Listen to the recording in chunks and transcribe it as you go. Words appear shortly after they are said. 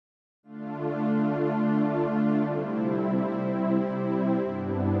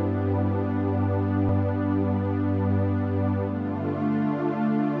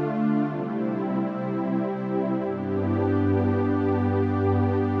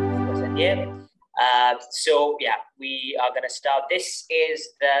here. So yeah, we are going to start. This is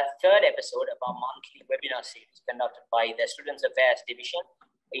the third episode of our monthly webinar series conducted by the Students Affairs Division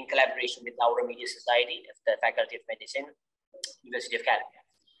in collaboration with our Media Society of the Faculty of Medicine, University of California.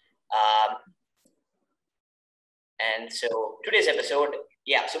 And so today's episode,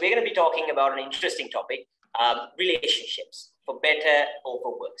 so we're going to be talking about an interesting topic, relationships, for better or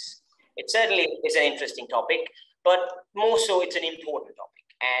for worse. It certainly is an interesting topic, but more so it's an important topic.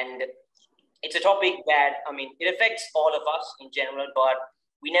 And it's a topic that, it affects all of us in general, but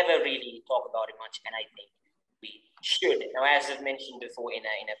we never really talk about it much, and I think we should. Now, as I've mentioned before in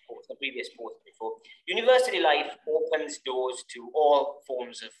a previous post before, university life opens doors to all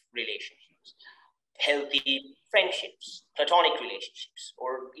forms of relationships, healthy friendships, platonic relationships,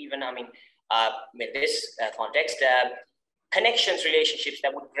 or even, in this context, connections, relationships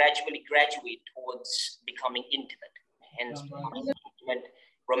that would gradually graduate towards becoming intimate, hence intimate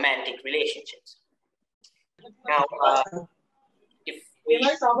romantic relationships. Now, if we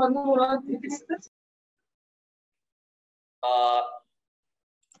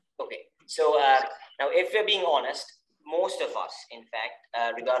now if we're being honest, most of us, in fact,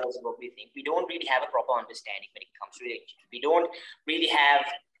 regardless of what we think, we don't really have a proper understanding when it comes to relationships. We don't really have,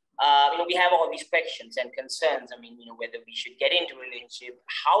 we have all these questions and concerns. Whether we should get into a relationship,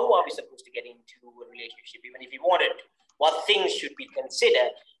 how are we supposed to get into a relationship, even if we wanted to, what things should we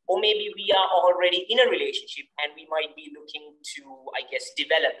consider, or maybe we are already in a relationship and we might be looking to,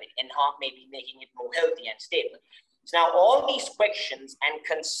 develop it and maybe making it more healthy and stable. So now all these questions and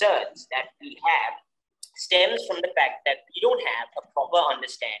concerns that we have stems from the fact that we don't have a proper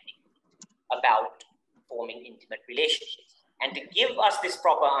understanding about forming intimate relationships. And to give us this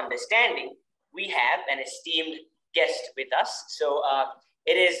proper understanding, we have an esteemed guest with us. So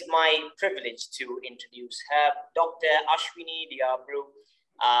it is my privilege to introduce her, Dr. Ashwini de Abrew.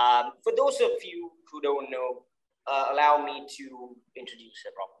 For those of you who don't know, allow me to introduce her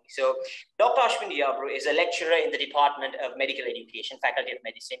properly. So Dr. Ashwini de Abrew is a lecturer in the Department of Medical Education, Faculty of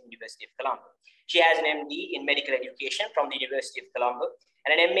Medicine, University of Colombo. She has an MD in Medical Education from the University of Colombo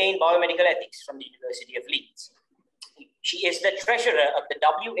and an MA in Biomedical Ethics from the University of Leeds. She is the treasurer of the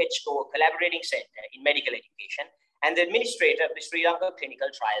WHO Collaborating Center in Medical Education and the administrator of the Sri Lanka Clinical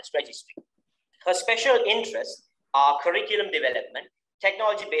Trials Registry. Her special interests are curriculum development,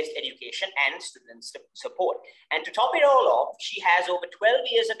 technology-based education, and student support. And to top it all off, she has over 12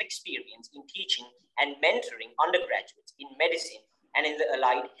 years of experience in teaching and mentoring undergraduates in medicine and in the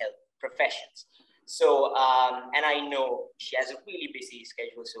allied health professions. So, and I know she has a really busy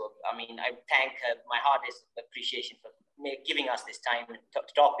schedule. So, I thank her, my heartiest appreciation for giving us this time to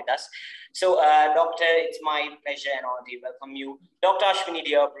talk with us. So, Doctor, it's my pleasure and honor to welcome you. Dr. Ashwini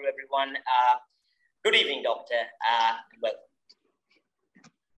de Abrew, everyone. Good evening, Doctor. Welcome.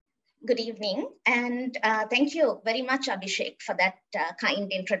 Good evening, and thank you very much, Abhishek, for that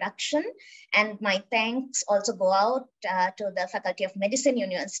kind introduction. And my thanks also go out to the Faculty of Medicine,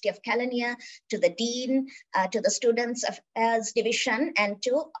 University of California, to the Dean, to the Students Affairs Division, and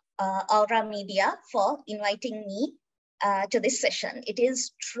to Aura Media for inviting me to this session. It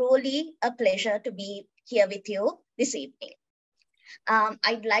is truly a pleasure to be here with you this evening.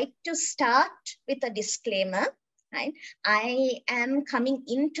 I'd like to start with a disclaimer. Right. I am coming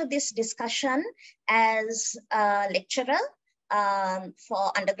into this discussion as a lecturer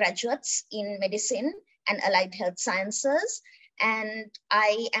for undergraduates in medicine and allied health sciences. And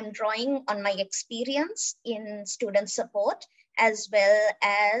I am drawing on my experience in student support as well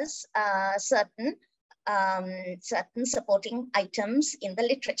as certain supporting items in the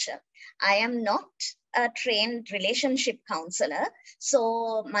literature. I am not a trained relationship counselor,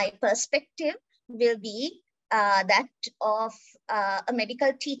 so my perspective will be that of a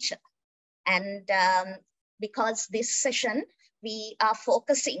medical teacher. And because this session, we are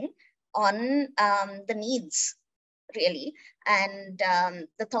focusing on the needs, really, and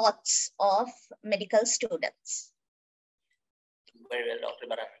the thoughts of medical students. Very well, Doctor,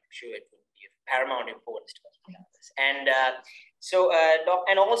 but I'm sure it would be of paramount importance to us. And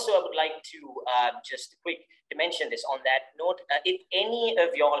and also I would like to just to mention this on that note, if any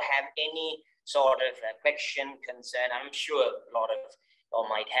of y'all have any sort of question, concern, I'm sure a lot of y'all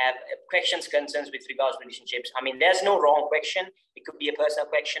might have questions, concerns with regards to relationships. There's no wrong question. It could be a personal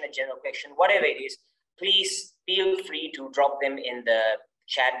question, a general question, whatever it is. Please feel free to drop them in the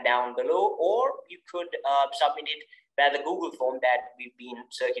chat down below, or you could submit it via the Google form that we've been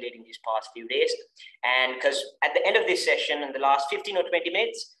circulating these past few days. And because at the end of this session, in the last 15 or 20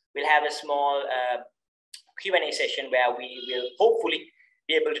 minutes, we'll have a small Q&A session where we will hopefully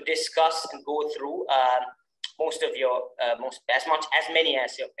be able to discuss and go through most of your, as many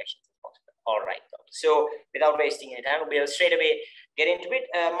as your questions as possible. All right. So without wasting any time, we'll straight away get into it.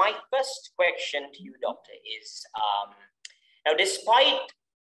 My first question to you, Doctor, is now, despite,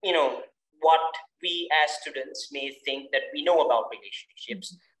 what we as students may think that we know about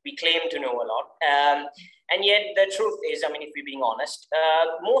relationships, we claim to know a lot. And yet the truth is, I mean, if we're being honest,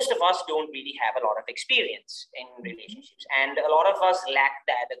 most of us don't really have a lot of experience in relationships. And a lot of us lack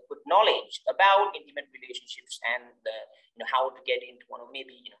the adequate knowledge about intimate relationships and how to get into one, or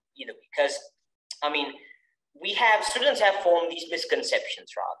maybe, either because, I mean, students have formed these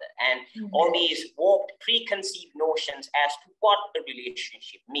misconceptions rather, and all these warped preconceived notions as to what a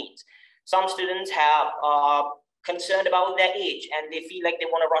relationship means. Some students are concerned about their age and they feel like they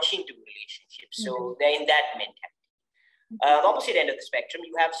want to rush into relationships. So they're in that mentality. The opposite end of the spectrum,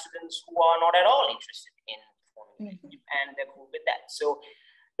 you have students who are not at all interested in forming and they're cool with that. So,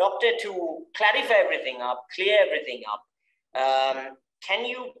 Doctor, to clarify everything up, clear everything up, can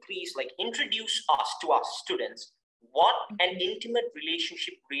you please introduce to us students what an intimate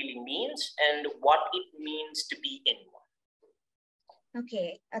relationship really means and what it means to be in one?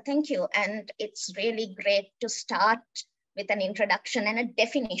 Okay, thank you. And it's really great to start with an introduction and a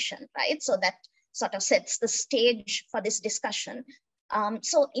definition, right? So that sort of sets the stage for this discussion.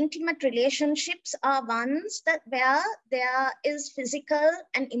 So intimate relationships are ones where there is physical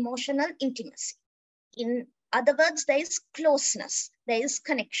and emotional intimacy. In other words, there is closeness, there is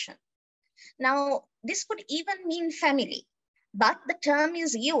connection. Now, this could even mean family, but the term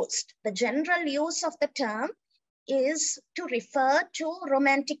is used. The general use of the term is to refer to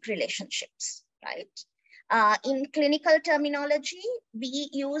romantic relationships, right? In clinical terminology, we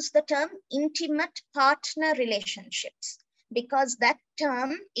use the term intimate partner relationships because that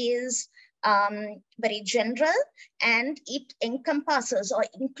term is very general and it encompasses or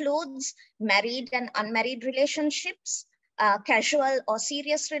includes married and unmarried relationships, casual or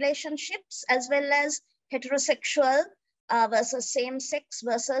serious relationships, as well as heterosexual versus same-sex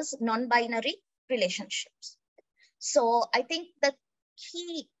versus non-binary relationships. So I think the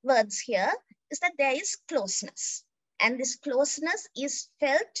key words here is that there is closeness, and this closeness is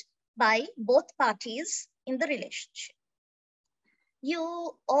felt by both parties in the relationship.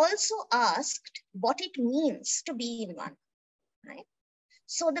 You also asked what it means to be in one, right?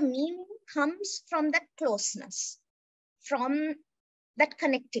 So the meaning comes from that closeness, from that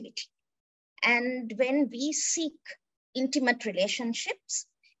connectivity. And when we seek intimate relationships,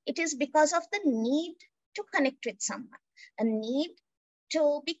 it is because of the need to connect with someone, a need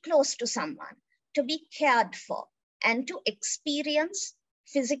to be close to someone, to be cared for, and to experience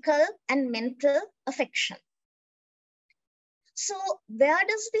physical and mental affection. So where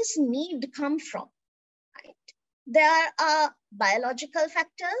does this need come from? Right? There are biological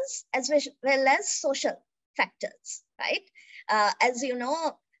factors as well as social factors, right? As you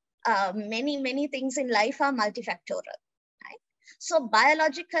know, many things in life are multifactorial, right? So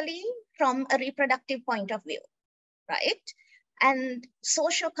biologically, from a reproductive point of view, right? And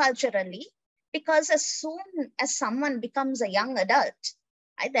socio-culturally, because as soon as someone becomes a young adult,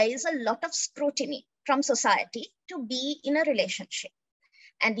 right, there is a lot of scrutiny from society to be in a relationship.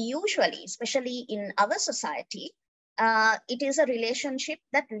 And usually, especially in our society, it is a relationship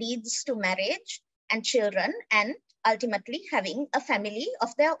that leads to marriage and children and ultimately having a family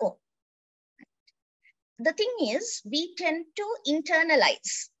of their own. The thing is, we tend to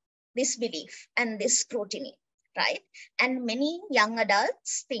internalize this belief and this scrutiny, right? And many young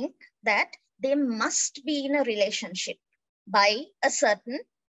adults think that they must be in a relationship by a certain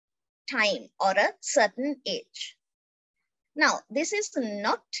time or a certain age. Now, this is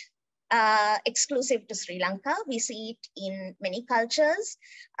not exclusive to Sri Lanka. We see it in many cultures.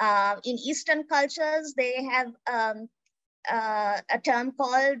 In Eastern cultures, they have a term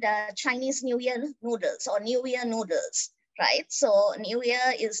called Chinese New Year noodles or New Year noodles, right? So New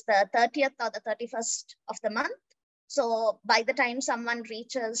Year is the 30th or the 31st of the month. So by the time someone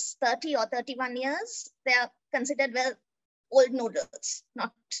reaches 30 or 31 years, they are considered, well, old noodles,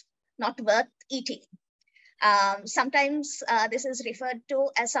 not worth eating. Sometimes this is referred to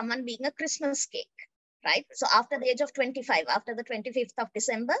as someone being a Christmas cake, right? So after the age of 25, after the 25th of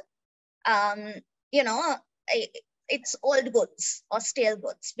December, it's old goods or stale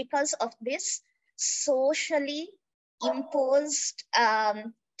goods because of this socially imposed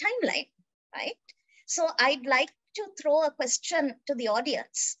timeline, right? So I'd like to throw a question to the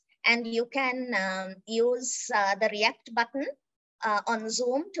audience, and you can use the react button on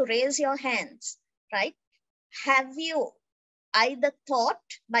Zoom to raise your hands, right? Have you either thought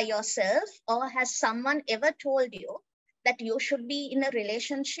by yourself or has someone ever told you that you should be in a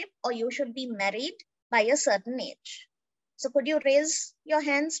relationship or you should be married by a certain age? So could you raise your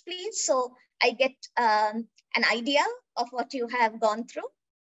hands, please? So I get an idea of what you have gone through.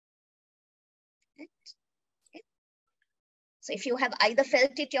 Okay. So if you have either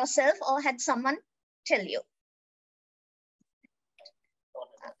felt it yourself or had someone tell you.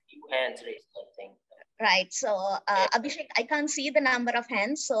 Few hands raised, I think. Right. So Abhishek, I can't see the number of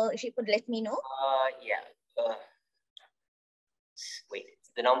hands. So if you could let me know. Yeah. Wait,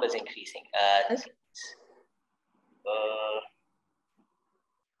 the number's increasing. Okay.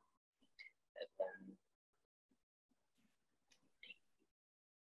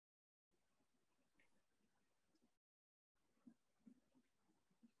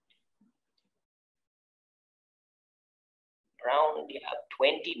 Around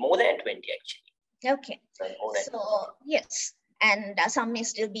 20, more than 20 actually. Okay. So yes, and some may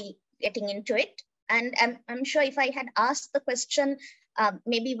still be getting into it. And I'm sure if I had asked the question,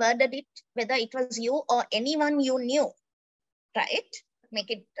 maybe worded it, whether it was you or anyone you knew, right? Make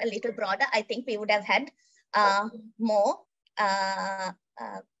it a little broader. I think we would have had more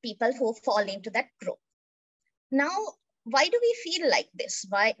people who fall into that group. Now, why do we feel like this?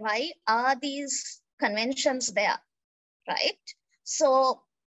 Why are these conventions there, right? So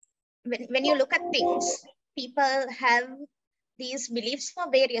when you look at things, people have these beliefs for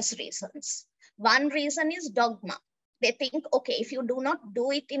various reasons. One reason is dogma. They think, okay, if you do not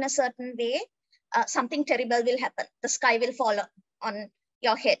do it in a certain way, something terrible will happen. The sky will fall on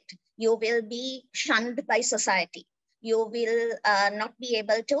your head. You will be shunned by society. You will not be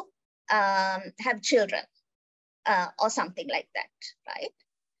able to have children or something like that, right?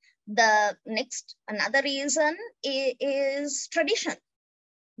 The next, another reason is tradition.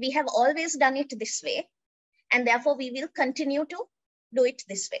 We have always done it this way, and therefore we will continue to do it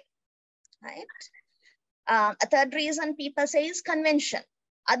this way, right? A third reason people say is convention.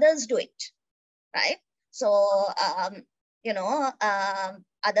 Others do it, right? So,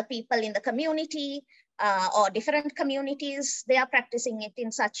 other people in the community or different communities, they are practicing it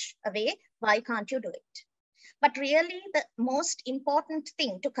in such a way. Why can't you do it? But really, the most important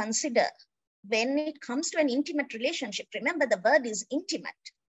thing to consider when it comes to an intimate relationship, remember the word is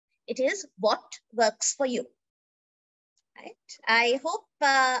intimate. It is what works for you, right? I hope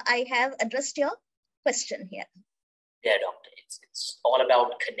I have addressed your question here. Yeah, doctor, it's all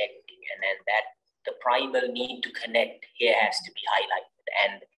about connecting, and then that the primal need to connect here has to be highlighted.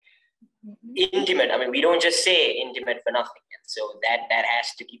 And intimate, I mean, we don't just say intimate for nothing. And so that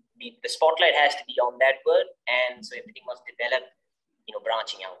has to be, the spotlight has to be on that word. And so everything must develop,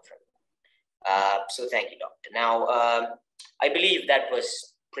 branching out from it. So thank you, doctor. Now, I believe that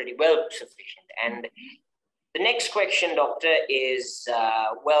was pretty well sufficient. And the next question, doctor, is,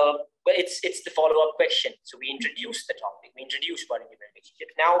 well, it's the follow-up question. So we introduced the topic, we introduced what intimate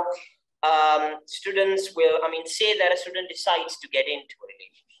relationships. Now, students will, say that a student decides to get into a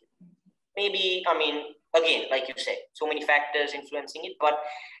relationship. Maybe, again, like you said, so many factors influencing it, but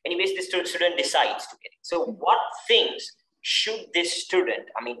anyways, the student decides to get it. So what things should this student,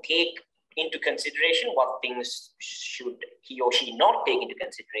 take into consideration? What things should he or she not take into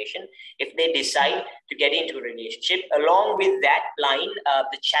consideration if they decide to get into a relationship? Along with that line,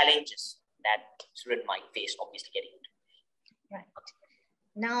 the challenges that student might face, obviously, getting into. Right.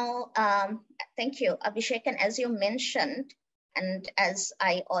 Now, thank you, Abhishek. And as you mentioned, and as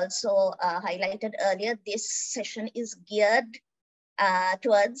I also highlighted earlier, this session is geared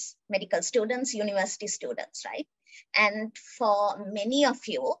towards medical students, university students, right? And for many of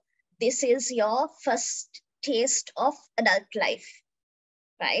you, this is your first taste of adult life,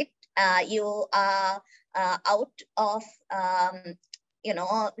 right? You are out of,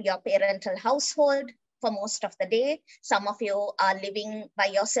 your parental household for most of the day. Some of you are living by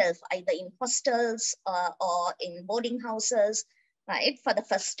yourself, either in hostels or in boarding houses, right? For the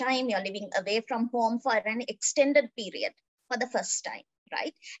first time, you're living away from home for an extended period for the first time,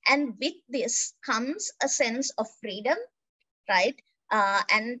 right? And with this comes a sense of freedom, right?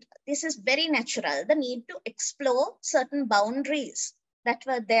 And this is very natural, the need to explore certain boundaries that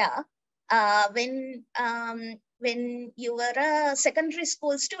were there when you were a secondary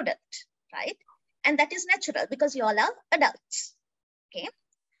school student, right? And that is natural because you all are adults, okay?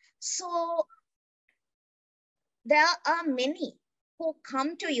 So there are many who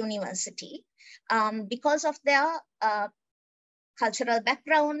come to university because of their cultural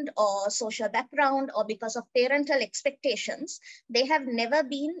background or social background, or because of parental expectations. They have never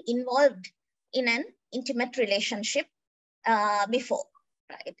been involved in an intimate relationship before,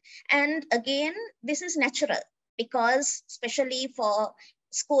 right? And again, this is natural because especially for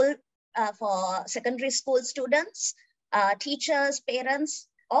school, for secondary school students, teachers, parents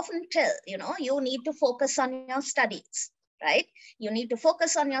often tell, you need to focus on your studies, right? You need to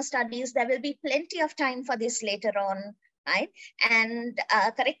focus on your studies. There will be plenty of time for this later on, right? And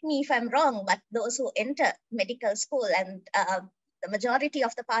correct me if I'm wrong, but those who enter medical school, and the majority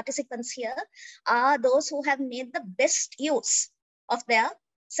of the participants here are those who have made the best use of their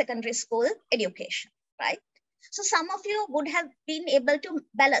secondary school education, right? So some of you would have been able to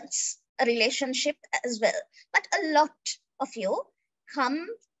balance a relationship as well, but a lot of you come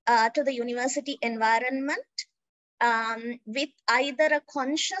to the university environment with either a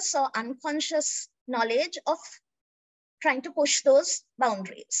conscious or unconscious knowledge of trying to push those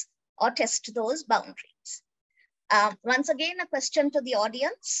boundaries or test those boundaries. Once again, a question to the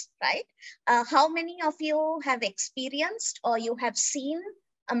audience, right? How many of you have experienced or you have seen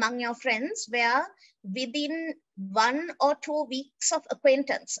among your friends where within 1 or 2 weeks of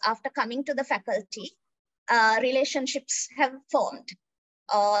acquaintance after coming to the faculty, relationships have formed,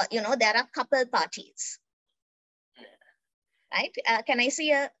 or there are couple parties, right? Can I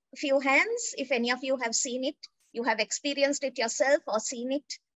see a few hands if any of you have seen it, you have experienced it yourself or seen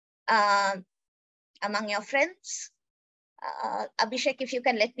it among your friends? Abhishek, if you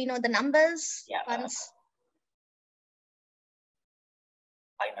can let me know the numbers. Yeah. Once.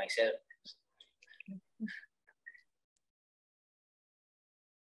 I myself.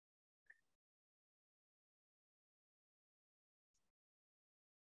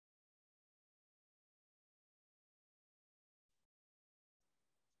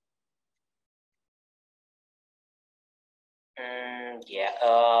 Yeah,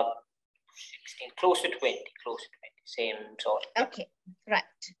 16, close to 20, same sort. Okay, right.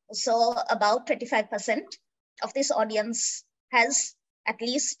 So about 25% of this audience has at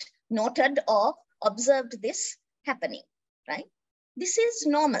least noted or observed this happening, right? This is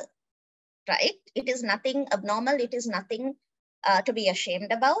normal, right? It is nothing abnormal. It is nothing to be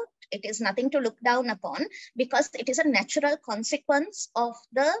ashamed about. It is nothing to look down upon, because it is a natural consequence of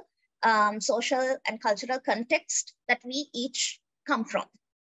the social and cultural context that we each come from,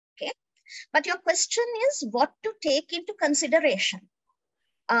 okay? But your question is what to take into consideration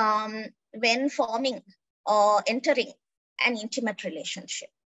when forming or entering an intimate relationship,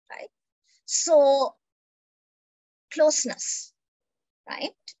 right? So closeness, right?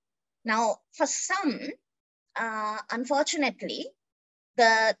 Now, for some, unfortunately,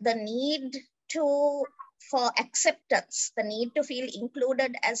 the need for acceptance, the need to feel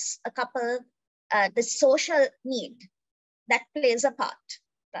included as a couple, the social need, that plays a part,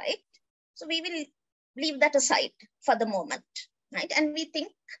 right? So we will leave that aside for the moment, right? And we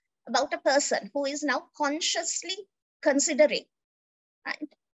think about a person who is now consciously considering, right,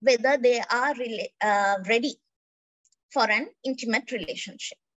 whether they are ready for an intimate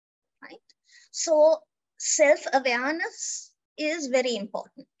relationship, right? So self-awareness is very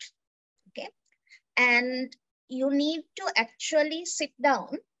important, okay? And you need to actually sit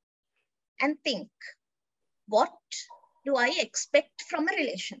down and think, what do I expect from a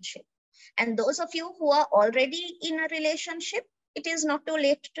relationship? And those of you who are already in a relationship, it is not too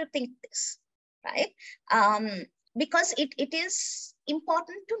late to think this, right? Because it is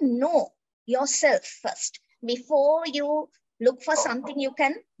important to know yourself first before you look for something you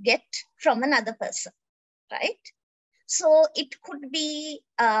can get from another person, right? So it could be,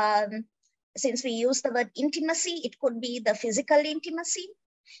 since we use the word intimacy, it could be the physical intimacy.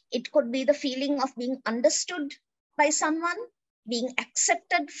 It could be the feeling of being understood by someone, being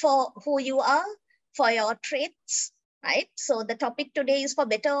accepted for who you are, for your traits, right? So the topic today is for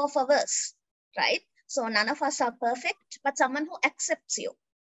better or for worse, right? So none of us are perfect, but someone who accepts you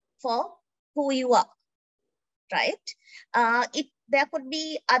for who you are, right? There could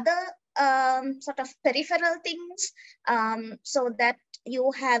be other sort of peripheral things, so that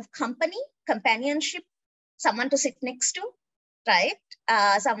you have companionship, someone to sit next to,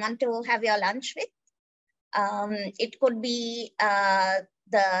 right? Someone to have your lunch with. It could be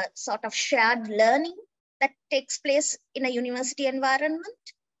the sort of shared learning that takes place in a university environment,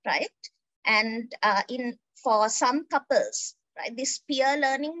 right? And for some couples, right, this peer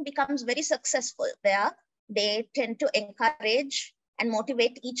learning becomes very successful there. They tend to encourage and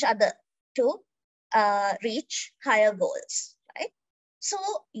motivate each other to reach higher goals, right? So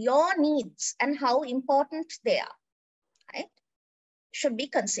your needs and how important they are, right, should be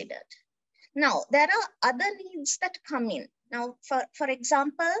considered. Now, there are other needs that come in. Now, for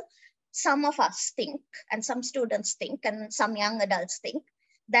example, some of us think, and some students think, and some young adults think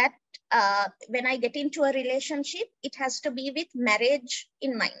that when I get into a relationship, it has to be with marriage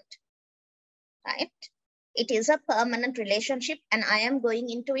in mind, right? It is a permanent relationship and I am going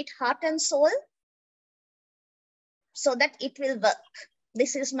into it heart and soul so that it will work.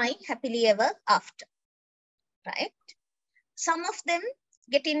 This is my happily ever after, right? some of them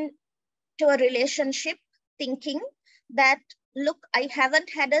get into a relationship thinking that, look, I haven't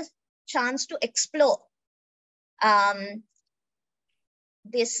had a chance to explore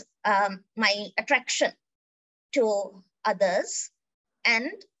my attraction to others,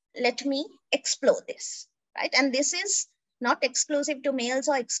 and let me explore this, right? And this is not exclusive to males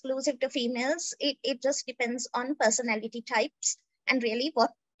or exclusive to females. It just depends on personality types and really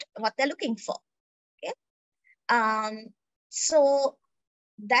what they're looking for. Okay. So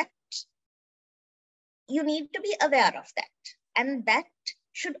that you need to be aware of that. And that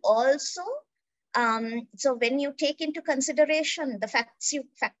should also, so when you take into consideration the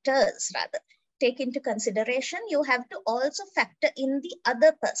factors, take into consideration, you have to also factor in the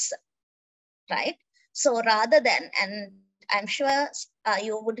other person, right? So rather than, and I'm sure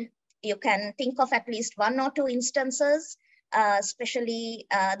you can think of at least one or two instances, especially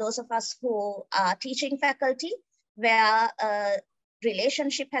those of us who are teaching faculty, where a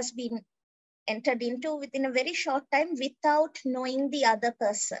relationship has been entered into within a very short time without knowing the other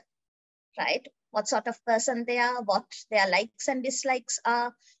person, right? What sort of person they are, what their likes and dislikes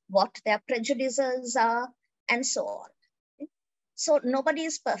are, what their prejudices are, and so on. So nobody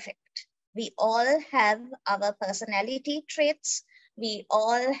is perfect. We all have our personality traits. We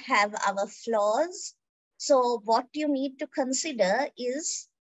all have our flaws. So what you need to consider is,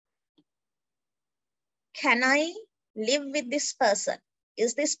 can I live with this person?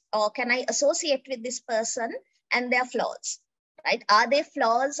 Is this, or can I associate with this person and their flaws, right? Are they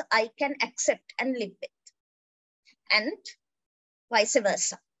flaws I can accept and live with? And vice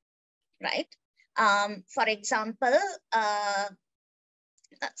versa, right? For example,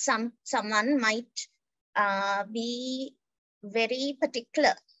 someone might be very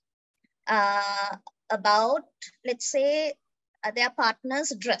particular about, let's say, their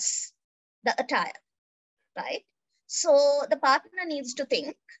partner's dress, the attire, right? So the partner needs to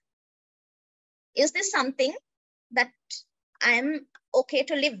think, is this something that I'm okay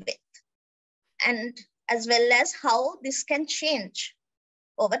to live with? And as well as how this can change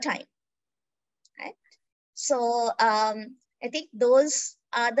over time, right? So I think those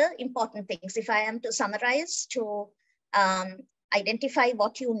are the important things. If I am to summarize, to identify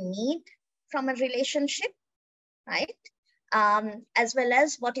what you need from a relationship, right? As well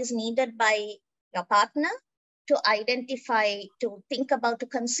as what is needed by your partner, to identify, to think about, to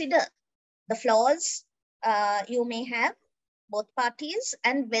consider the flaws you may have, both parties,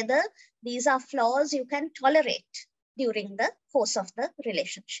 and whether these are flaws you can tolerate during the course of the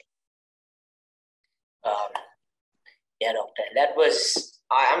relationship. Yeah, doctor, that was,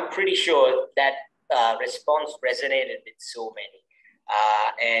 I'm pretty sure that response resonated with so many.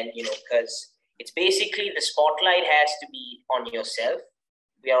 And, you know, because it's basically the spotlight has to be on yourself.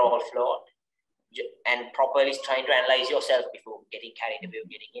 We are all flawed, and properly trying to analyze yourself before getting carried away or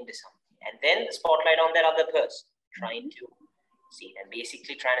getting into something. And then the spotlight on that other person, trying to see, and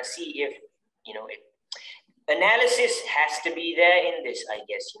basically trying to see if, you know, if analysis has to be there in this, I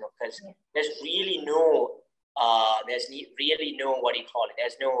guess, you know, because there's really no, really no, what do you call it?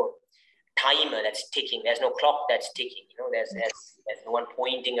 There's no timer that's ticking. There's no clock that's ticking. You know, there's no one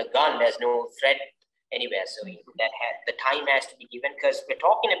pointing a gun. There's no threat anywhere. So you know, the time has to be given, because we're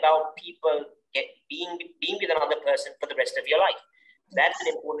talking about people being with another person for the rest of your life. That's an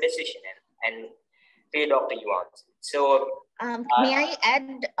important decision, and say, doctor, you answer. So may I add,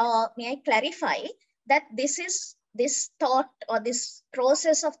 may I clarify that this thought or this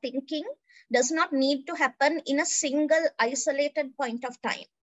process of thinking does not need to happen in a single isolated point of time.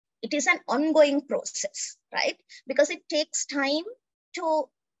 It is an ongoing process, right? Because it takes time to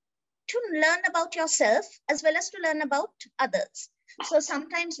learn about yourself as well as to learn about others. So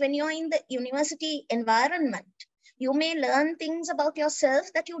sometimes when you're in the university environment, you may learn things about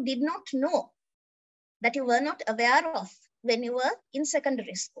yourself that you did not know, that you were not aware of when you were in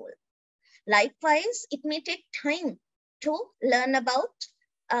secondary school. Likewise, it may take time to learn about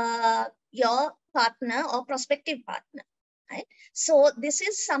your partner or prospective partner, right? So this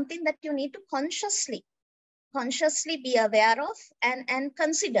is something that you need to consciously be aware of and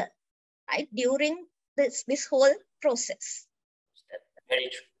consider, right, during this whole process. Very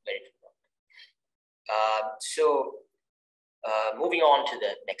true, very true. So moving on to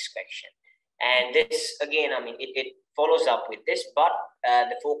the next question. And this, again, I mean, it follows up with this, but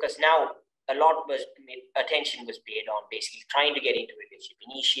the focus now, a lot was, attention was paid on basically trying to get into a relationship,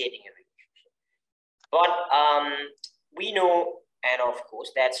 initiating a relationship. But we know, and of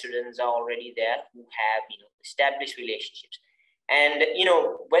course, that students are already there who have, you know, established relationships. And, you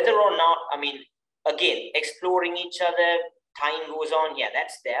know, whether or not, I mean, again, exploring each other, time goes on, yeah,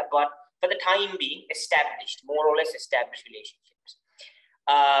 that's there. But for the time being, established, more or less established relationships.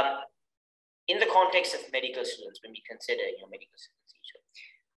 In the context of medical students, when we consider medical students,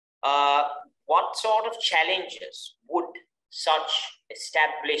 what sort of challenges would such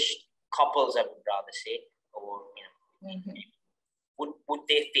established couples, I would rather say, or would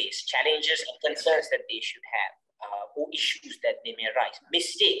they face? Challenges and concerns that they should have, or issues that they may arise,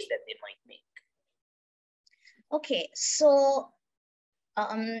 mistakes that they might make. Okay, so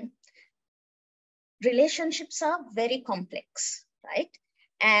relationships are very complex, right?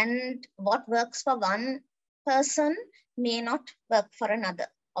 And what works for one person may not work for another,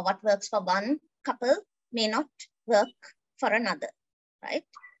 or what works for one couple may not work for another, right?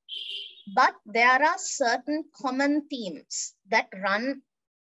 But there are certain common themes that run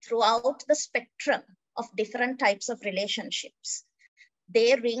throughout the spectrum of different types of relationships.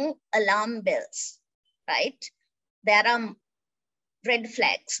 They ring alarm bells, right? There are red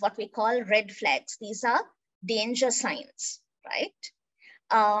flags, what we call red flags. These are danger signs, right?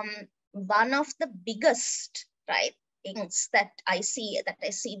 One of the biggest, right, things that I see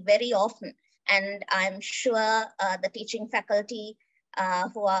very often, and I'm sure the teaching faculty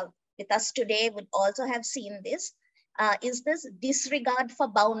who are with us today would also have seen this, is this disregard for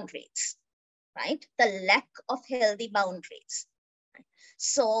boundaries, right? The lack of healthy boundaries.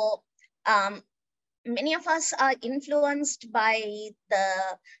 So many of us are influenced by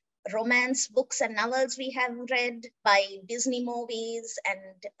the romance books and novels we have read, by Disney movies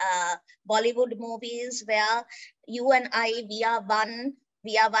and Bollywood movies, where you and I, we are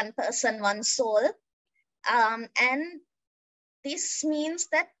one person, one soul. And this means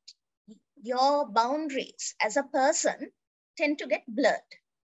that your boundaries as a person tend to get blurred,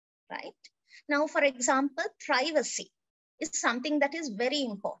 right? Now, for example, privacy is something that is very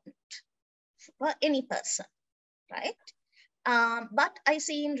important for any person, right? But I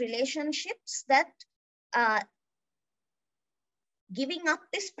see in relationships that giving up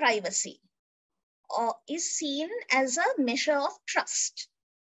this privacy is seen as a measure of trust,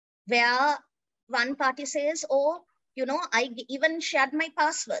 where one party says, oh, I even shared my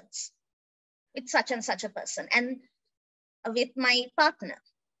passwords with such and such a person and with my partner,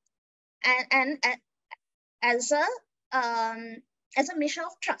 and as a measure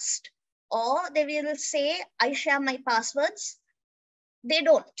of trust. Or they will say, I share my passwords. They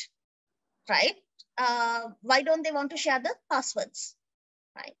don't, right? Why don't they want to share the passwords,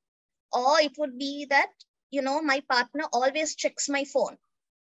 right? Or it would be that, my partner always checks my phone.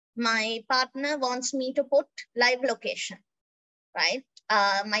 My partner wants me to put live location, right?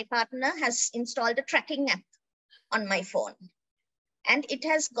 My partner has installed a tracking app on my phone. And it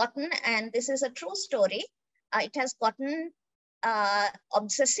has gotten, and this is a true story, it has gotten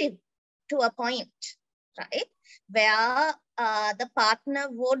obsessive to a point, right? Where the partner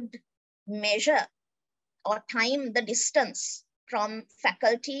would measure or time the distance from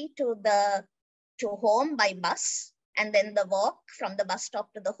faculty to home by bus, and then the walk from the bus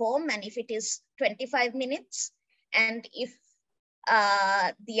stop to the home. And if it is 25 minutes, and if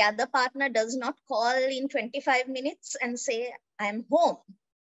the other partner does not call in 25 minutes and say, I'm home,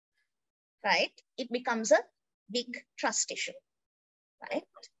 right? It becomes a big trust issue, right?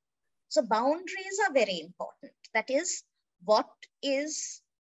 So boundaries are very important. That is, what is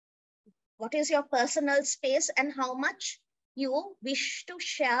your personal space and how much you wish to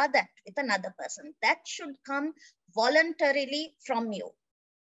share that with another person. That should come voluntarily from you,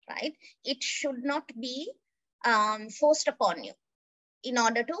 right? It should not be forced upon you in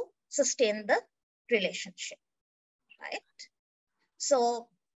order to sustain the relationship, right? So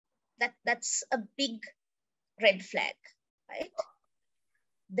that's a big red flag, right?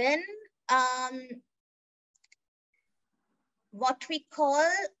 Then what we call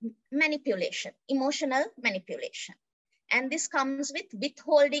manipulation, emotional manipulation. And this comes with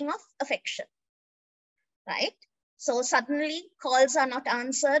withholding of affection, right? So suddenly calls are not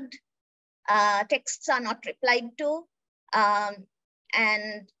answered, texts are not replied to,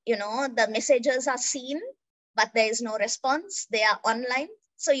 and the messages are seen, but there is no response. They are online.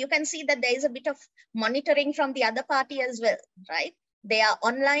 So you can see that there is a bit of monitoring from the other party as well, right? They are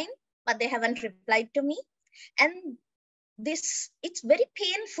online, but they haven't replied to me. And it's very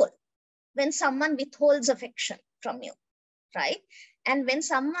painful when someone withholds affection from you, right? And when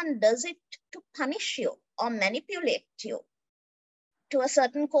someone does it to punish you or manipulate you to a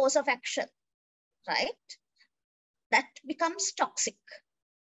certain course of action, right? That becomes toxic,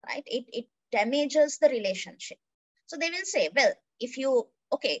 right? It damages the relationship. So they will say, well, if you,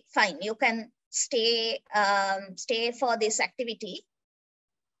 okay, fine, you can stay for this activity,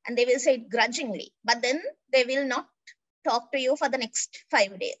 and they will say it grudgingly, but then they will not talk to you for the next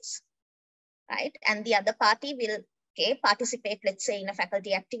 5 days, right? And the other party will, okay, participate, let's say, in a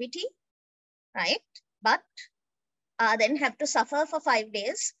faculty activity, right? But then have to suffer for 5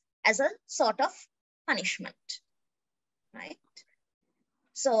 days as a sort of punishment, right?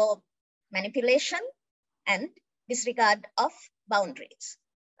 So manipulation and disregard of boundaries,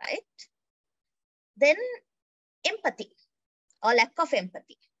 right? Then empathy or lack of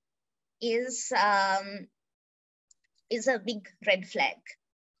empathy is a big red flag,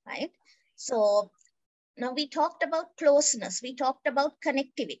 right? So now we talked about closeness, we talked about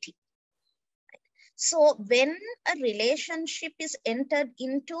connectivity. So when a relationship is entered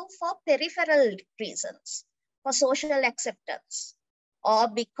into for peripheral reasons, for social acceptance, or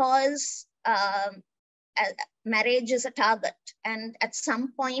because marriage is a target, and at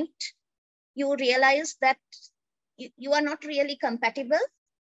some point you realize that you are not really compatible,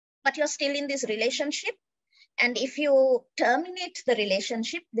 but you're still in this relationship. And if you terminate the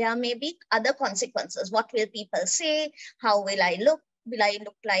relationship, there may be other consequences. What will people say? How will I look? Will I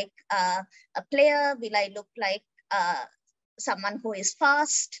look like a player? Will I look like someone who is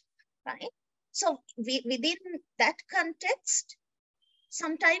fast, right? So within that context,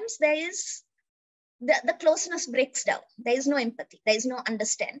 sometimes there is, the closeness breaks down. There is no empathy. There is no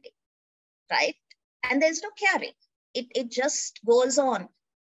understanding, right? And there's no caring. It just goes on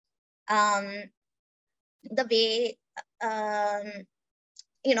the way, very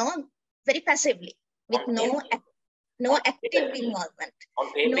passively, with no active involvement.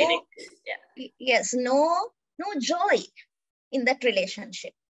 No, yes, no joy in that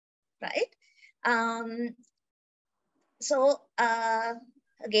relationship, right? So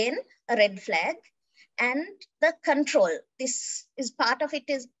again, a red flag. And the control, this is part of it,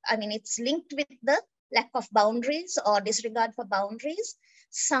 is, I mean, it's linked with the lack of boundaries or disregard for boundaries.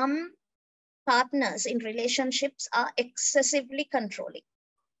 Some partners in relationships are excessively controlling,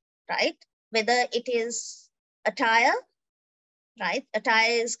 right? Whether it is attire, right?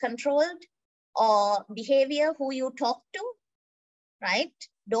 Attire is controlled, or behavior, who you talk to, right?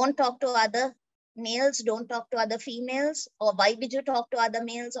 Don't talk to other males, don't talk to other females, or why did you talk to other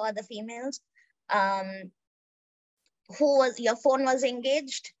males or other females? Who was, your phone was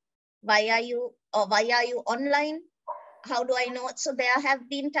engaged? Why are you online? How do I know? So there have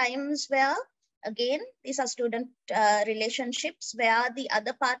been times where, again, these are student relationships, where the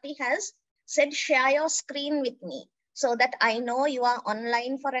other party has said, share your screen with me so that I know you are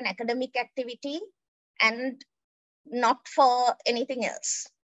online for an academic activity and not for anything else,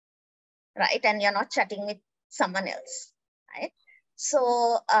 right? And you're not chatting with someone else, right?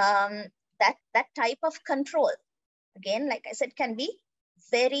 So that type of control, again, like I said, can be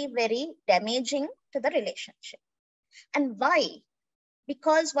very, very damaging to the relationship. And why?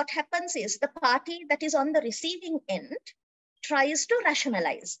 Because what happens is, the party that is on the receiving end tries to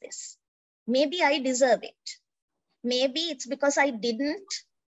rationalize this. Maybe I deserve it. Maybe it's because I didn't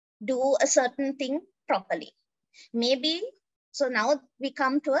do a certain thing properly. Maybe, so now we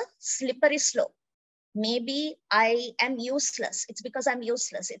come to a slippery slope. Maybe I am useless. It's because I'm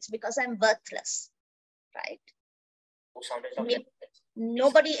useless. It's because I'm worthless, right?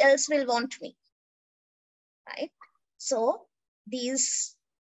 Nobody else will want me, right? So these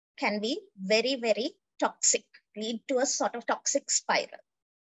can be very, very toxic, lead to a sort of toxic spiral.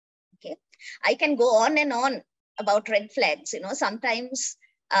 Okay, I can go on and on about red flags. Sometimes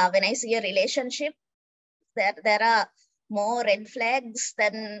when I see a relationship, there are more red flags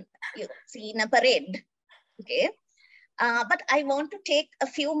than you see in a parade. Okay, but I want to take a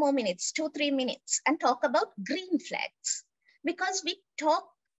few more minutes, 2-3 minutes, and talk about green flags, because we talk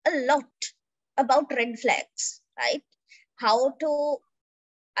a lot about red flags, right? How to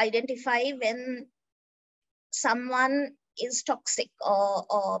identify when someone is toxic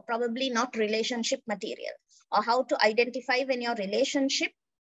or probably not relationship material, or how to identify when your relationship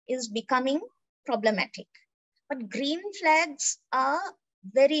is becoming problematic. But green flags are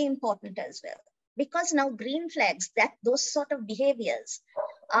very important as well, because now green flags, those sort of behaviors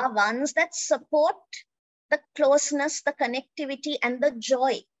are ones that support the closeness, the connectivity, and the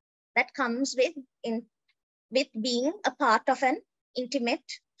joy that comes with being a part of an intimate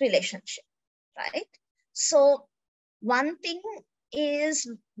relationship, right? So one thing is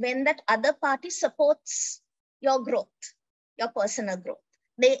when that other party supports your growth, your personal growth.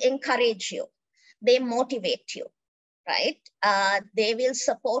 They encourage you, they motivate you, right? They will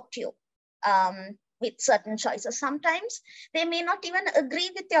support you with certain choices. Sometimes they may not even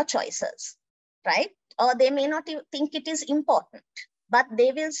agree with your choices, right? Or they may not even think it is important, but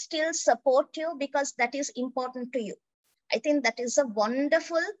they will still support you because that is important to you. I think that is a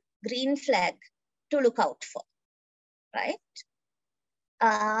wonderful green flag to look out for, right?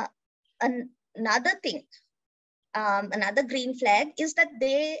 Another thing, another green flag is that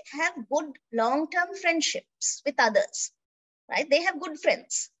they have good long-term friendships with others, right? They have good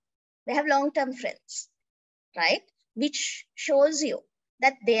friends. They have long-term friends, right? Which shows you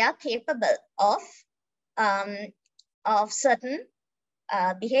that they are capable of certain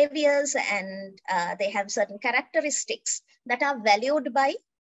behaviors, and they have certain characteristics that are valued by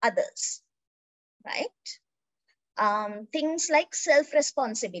others, right? Things like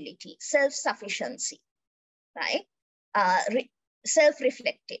self-responsibility, self-sufficiency, right?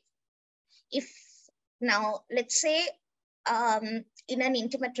 Self-reflective. If now, let's say in an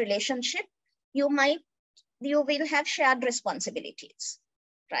intimate relationship, you will have shared responsibilities,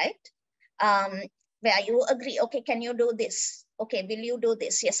 right? Where you agree, okay, can you do this? Okay, will you do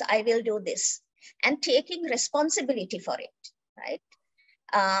this? Yes, I will do this. And taking responsibility for it, right?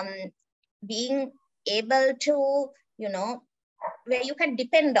 Being able to, where you can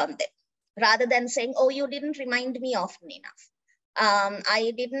depend on them rather than saying, oh, you didn't remind me often enough.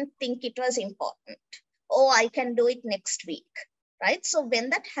 I didn't think it was important. Oh, I can do it next week, right? So when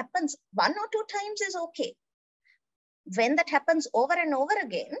that happens 1 or 2 times is okay. When that happens over and over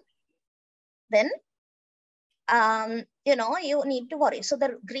again, then you need to worry. So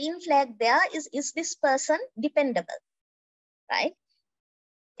the green flag there is this person dependable, right?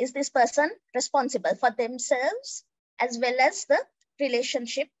 Is this person responsible for themselves as well as the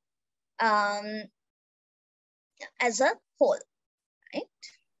relationship as a whole, right?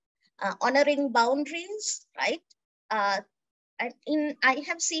 Honoring boundaries, right? I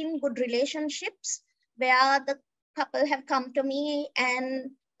have seen good relationships where the couple have come to me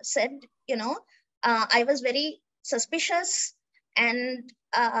and said, I was very suspicious and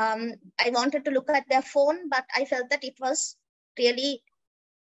I wanted to look at their phone, but I felt that it was really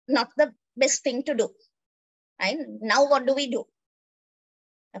not the best thing to do. Right? Now what do we do?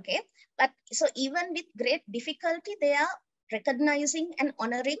 Okay. But so even with great difficulty, they are recognizing and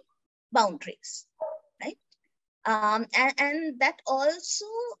honoring boundaries, right? And that also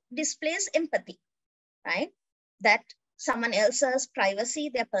displays empathy, right? That someone else's privacy,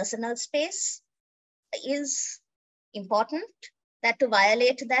 their personal space is important, that to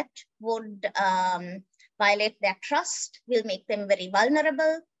violate that would violate their trust, will make them very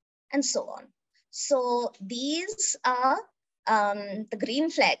vulnerable, and so on. So these are the green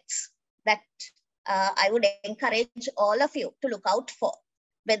flags that I would encourage all of you to look out for,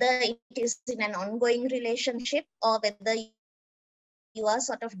 whether it is in an ongoing relationship or whether you are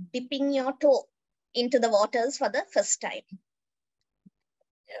sort of dipping your toe into the waters for the first time.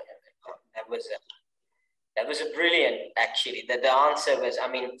 Yeah, that was a brilliant, actually. That the answer was,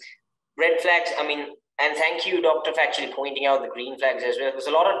 red flags, and thank you, Doctor, for actually pointing out the green flags as well, because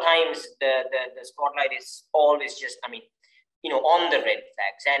a lot of times the spotlight is always just, on the red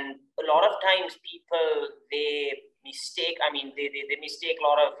flags. And a lot of times people, they mistake, they mistake a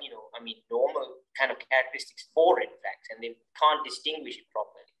lot of, normal kind of characteristics for red flags, and they can't distinguish it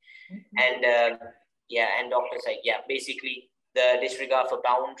properly. And and doctors like, basically the disregard for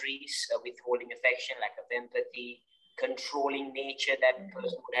boundaries, withholding affection, lack of empathy, controlling nature that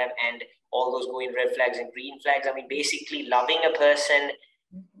person would have, and all those going red flags and green flags. Basically loving a person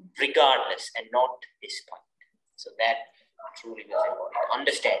regardless and not despite. So that truly was important.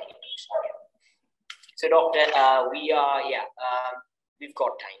 Understanding it. So doctor, we are, we've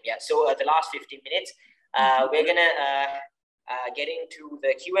got time. So the last 15 minutes, we're gonna get into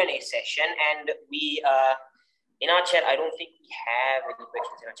the Q&A session, and we in our chat, I don't think we have any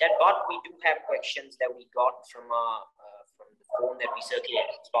questions in our chat, but we do have questions that we got from the form that we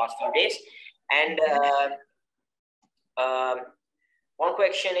circulated these past few days. And one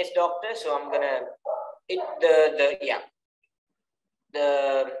question is, doctor, so I'm gonna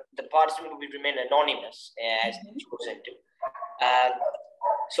the participant will remain anonymous as chosen to.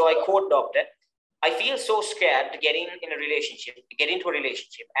 So I quote, doctor, I feel so scared to get into a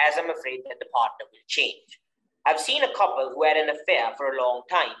relationship as I'm afraid that the partner will change. I've seen a couple who had an affair for a long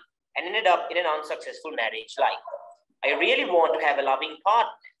time and ended up in an unsuccessful marriage life. I really want to have a loving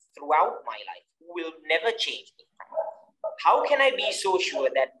partner throughout my life who will never change me. How can I be so sure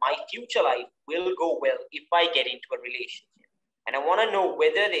that my future life will go well if I get into a relationship? And I want to know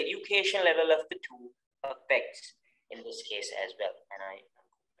whether the education level of the two affects in this case as well.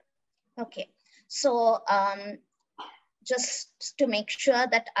 Okay. So just to make sure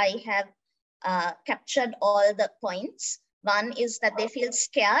that I have captured all the points. One is that they feel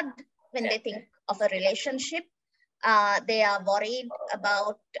scared when they think of a relationship. They are worried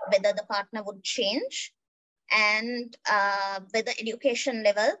about whether the partner would change and whether education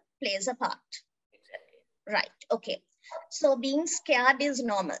level plays a part. Exactly. Right, okay. So being scared is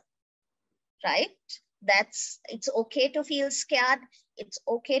normal. right? It's okay to feel scared. It's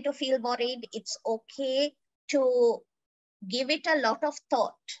okay to feel worried. It's okay to give it a lot of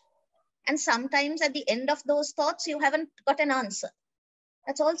thought. And sometimes at the end of those thoughts, you haven't got an answer.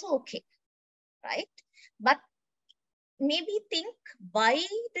 That's also okay, right? But maybe think, why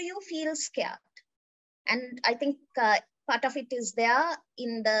do you feel scared? And I think part of it is there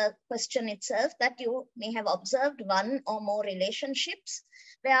in the question itself, that you may have observed one or more relationships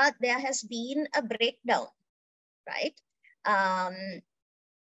where there has been a breakdown, right?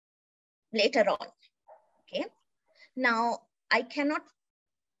 Later on, okay? Now, I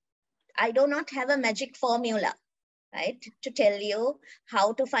do not have a magic formula, right, to tell you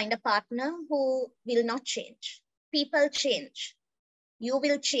how to find a partner who will not change. People change. You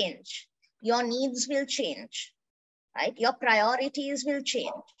will change. Your needs will change, right? Your priorities will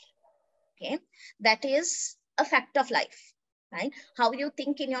change, okay? That is a fact of life, right? How you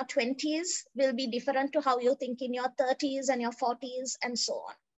think in your 20s will be different to how you think in your 30s and your 40s and so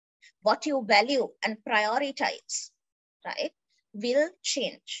on. What you value and prioritize, right, will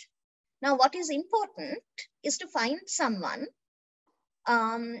change. Now, what is important is to find someone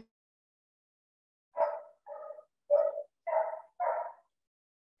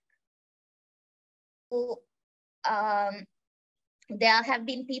who, there have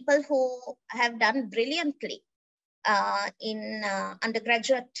been people who have done brilliantly in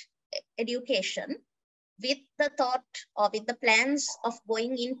undergraduate education with the thought or with the plans of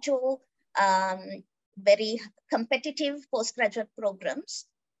going into very competitive postgraduate programs,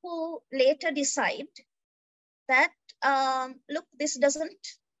 who later decide that, look, this doesn't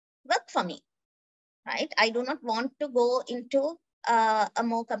work for me, right? I do not want to go into a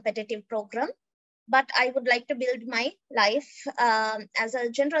more competitive program, but I would like to build my life as a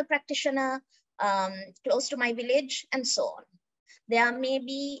general practitioner, close to my village and so on. There may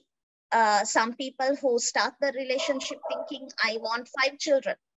be some people who start the relationship thinking, I want 5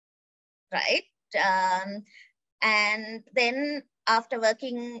 children, right? And then after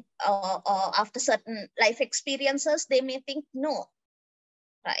working or after certain life experiences, they may think, no,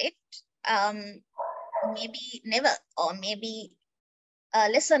 right? Maybe never, or maybe a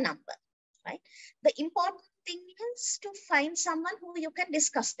lesser number, right? The important thing is to find someone who you can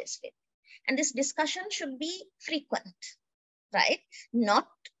discuss this with. And this discussion should be frequent, right? Not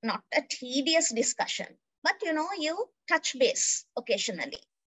a tedious discussion, but you touch base occasionally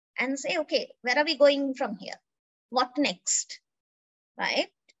and say, okay, where are we going from here? What next, right?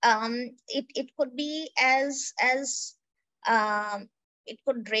 It could be as it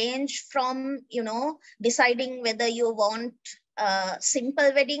could range from, deciding whether you want a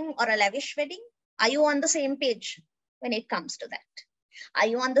simple wedding or a lavish wedding. Are you on the same page when it comes to that? Are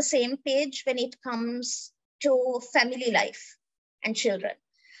you on the same page when it comes to family life and children?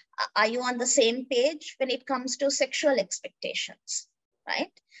 Are you on the same page when it comes to sexual expectations,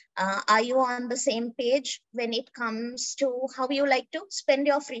 right? Are you on the same page when it comes to how you like to spend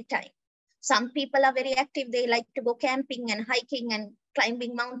your free time? Some people are very active. They like to go camping and hiking and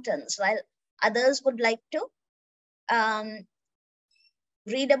climbing mountains, while others would like to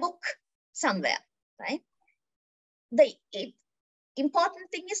read a book somewhere, right? The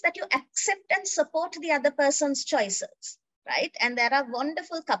important thing is that you accept and support the other person's choices, right? And there are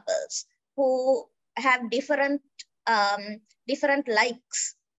wonderful couples who have different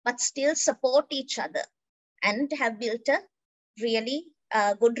likes, but still support each other and have built a really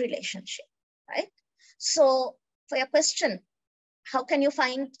good relationship, right? So for your question, how can you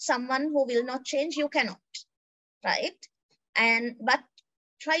find someone who will not change? You cannot, right? But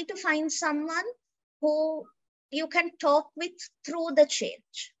try to find someone who you can talk with through the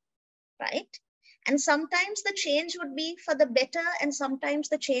change, right? And sometimes the change would be for the better, and sometimes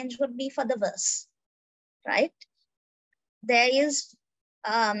the change would be for the worse, right? There is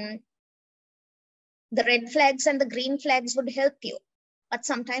the red flags and the green flags would help you, but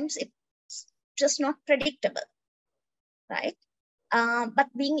sometimes it's just not predictable, right?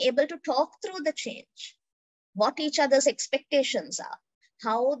 But being able to talk through the change, what each other's expectations are,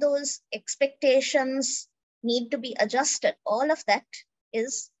 how those expectations need to be adjusted, all of that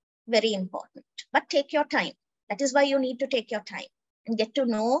is very important. But take your time. That is why you need to take your time and get to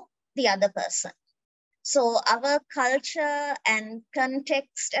know the other person. So our culture and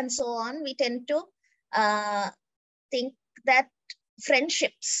context and so on, we tend to think that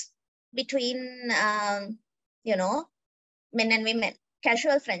friendships between, men and women,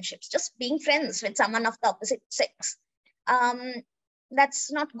 casual friendships, just being friends with someone of the opposite sex,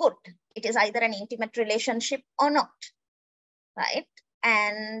 that's not good. It is either an intimate relationship or not, right?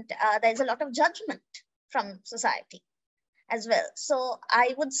 And there's a lot of judgment from society. as well. So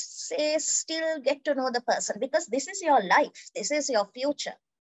I would say still get to know the person, because this is your life. This is your future.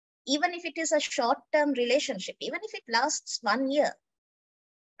 Even if it is a short-term relationship, even if it lasts 1 year,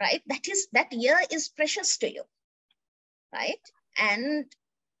 right? That year is precious to you, right? And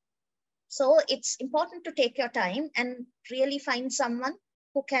so it's important to take your time and really find someone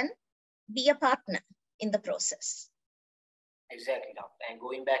who can be a partner in the process. Exactly, doctor. And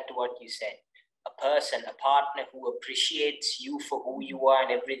going back to what you said, a person, a partner who appreciates you for who you are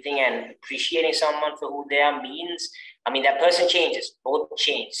and everything, and appreciating someone for who they are means, I mean, that person changes, both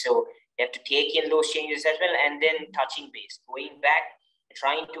change. So you have to take in those changes as well, and then touching base, going back,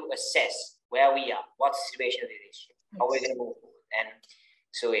 trying to assess where we are, what's the situation of the relationship, how we're going to move forward. And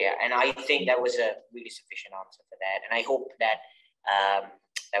so, yeah, and I think that was a really sufficient answer for that. And I hope that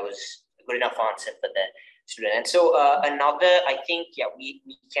that was a good enough answer for the student. And so another, I think, yeah, we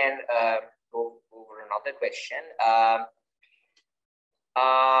can go over another question.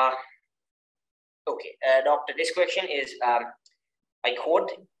 Okay, doctor, this question is, I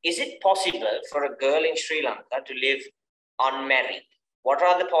quote, is it possible for a girl in Sri Lanka to live unmarried? What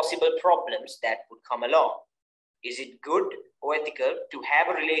are the possible problems that would come along? Is it good or ethical to have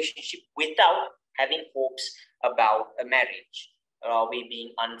a relationship without having hopes about a marriage? Or are we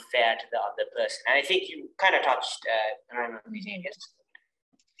being unfair to the other person? And I think you kind of touched on these areas.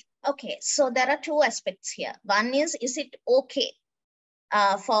 Okay, so there are two aspects here. One is it okay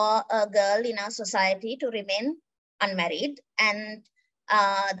for a girl in our society to remain unmarried? And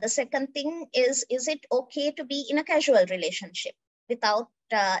the second thing is it okay to be in a casual relationship without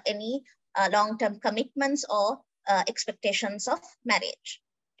any long-term commitments or expectations of marriage,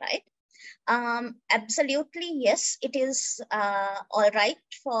 right? Absolutely, yes, it is all right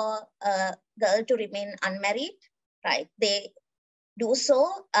for a girl to remain unmarried, right? They do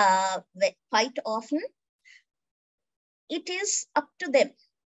so quite often. It is up to them.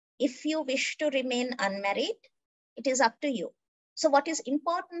 If you wish to remain unmarried, it is up to you. So what is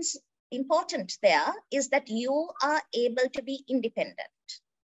important there is that you are able to be independent,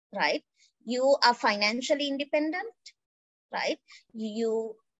 right? You are financially independent, right?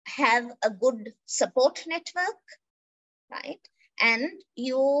 You have a good support network, right? And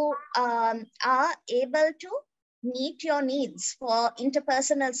you are able to meet your needs for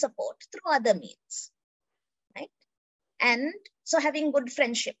interpersonal support through other means, right? And so having good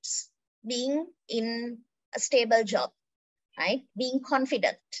friendships, being in a stable job, right? Being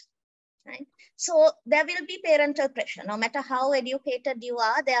confident, right? So there will be parental pressure. No matter how educated you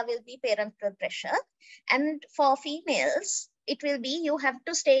are, there will be parental pressure. And for females, it will be you have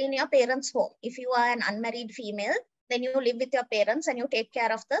to stay in your parents' home. If you are an unmarried female, then you live with your parents and you take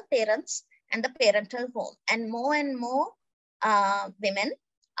care of the parents and the parental home. And more women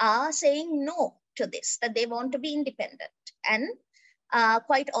are saying no to this, that they want to be independent. And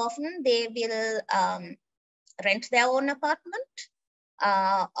quite often they will rent their own apartment,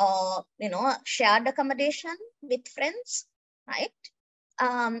 or shared accommodation with friends, right?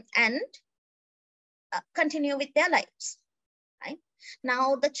 And continue with their lives, right?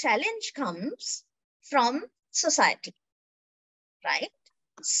 Now the challenge comes from society, right?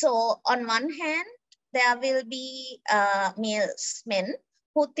 So on one hand, there will be men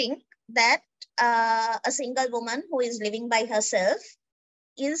who think that a single woman who is living by herself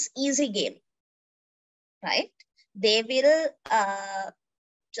is easy game, right? They will,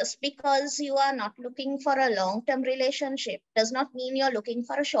 just because you are not looking for a long-term relationship does not mean you're looking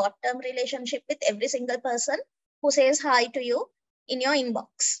for a short-term relationship with every single person who says hi to you in your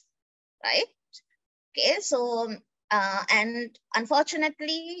inbox, right? Okay, so, and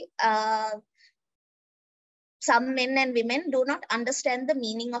unfortunately, some men and women do not understand the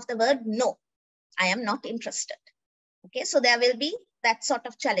meaning of the word no. I am not interested. Okay, so there will be that sort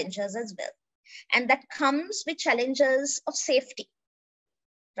of challenges as well. And that comes with challenges of safety,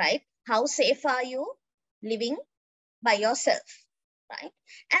 right? How safe are you living by yourself, right?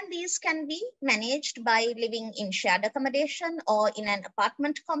 And these can be managed by living in shared accommodation or in an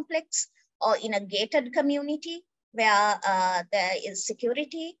apartment complex or in a gated community where there is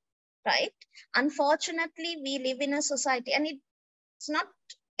security, right? Unfortunately, we live in a society, and it's not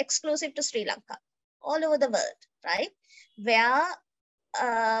exclusive to Sri Lanka, all over the world, right? Where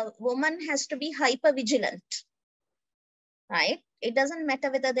a woman has to be hyper vigilant, right? It doesn't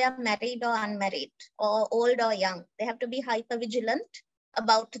matter whether they are married or unmarried or old or young. They have to be hyper vigilant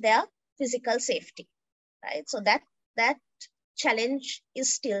about their physical safety, right? So that challenge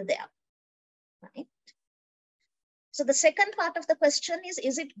is still there, right? So the second part of the question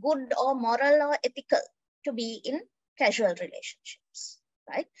is it good or moral or ethical to be in casual relationships,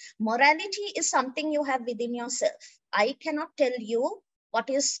 right? Morality is something you have within yourself. I cannot tell you what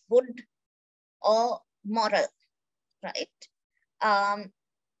is good or moral, right?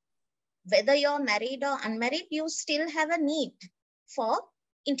 Whether you're married or unmarried, you still have a need for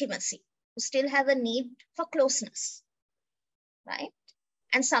intimacy. You still have a need for closeness, right?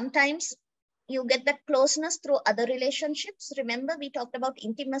 And sometimes you get that closeness through other relationships. Remember, we talked about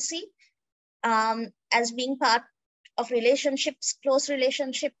intimacy as being part of relationships, close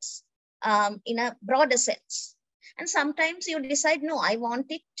relationships in a broader sense. And sometimes you decide, no, I want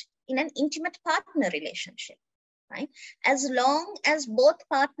it in an intimate partner relationship, right? As long as both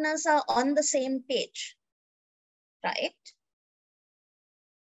partners are on the same page, right?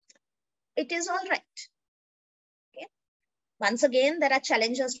 It is all right. Okay. Once again, there are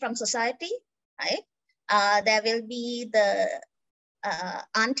challenges from society, right? There will be the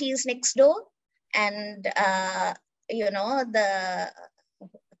aunties next door and, the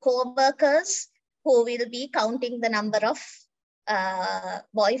co-workers who will be counting the number of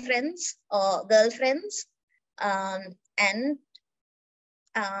boyfriends or girlfriends. And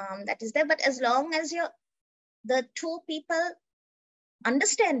that is there. But as long as the two people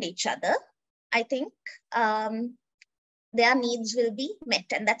understand each other, I think their needs will be met.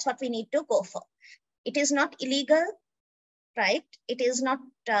 And that's what we need to go for. It is not illegal, right? It is not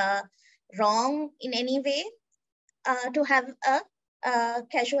wrong in any way to have a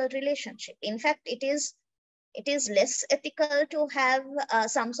casual relationship. In fact, it is less ethical to have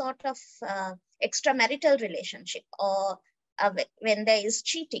some sort of extramarital relationship or when there is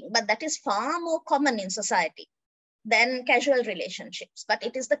cheating, but that is far more common in society than casual relationships. But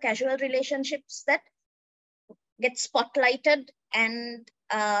it is the casual relationships that get spotlighted and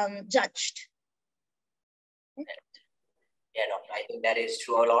judged. Yeah, doctor, I think that is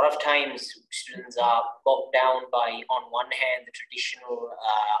true. A lot of times students are bogged down by, on one hand, the traditional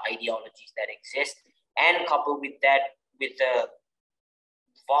ideologies that exist, and coupled with that, with the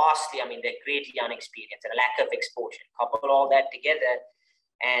vastly, they're greatly unexperienced and a lack of exposure. Couple all that together,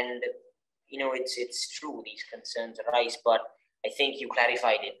 and it's true, these concerns arise, but I think you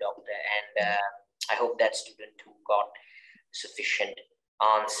clarified it, doctor, and I hope that student who got sufficient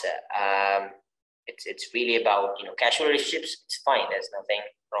answer. It's really about, casual relationships. It's fine. There's nothing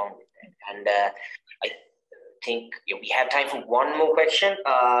wrong with that. And I think we have time for one more question.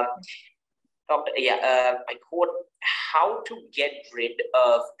 Doctor, I quote, how to get rid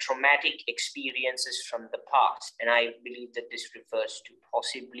of traumatic experiences from the past. And I believe that this refers to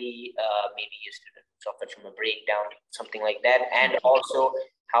possibly maybe a student suffered from a breakdown, something like that. And also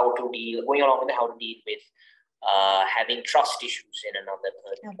how to deal, going along with how to deal with having trust issues in another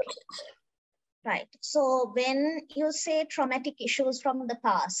person. Right. So when you say traumatic issues from the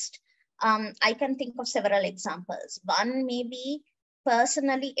past, I can think of several examples. One may be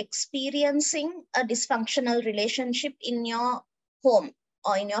personally experiencing a dysfunctional relationship in your home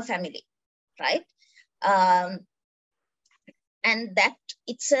or in your family, right? And that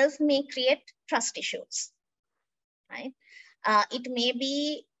itself may create trust issues, right? It may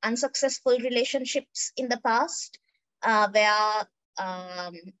be unsuccessful relationships in the past where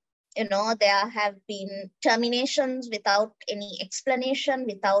there have been terminations without any explanation,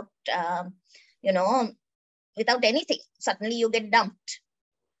 without anything. Suddenly you get dumped,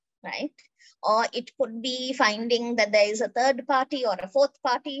 right? Or it could be finding that there is a third party or a fourth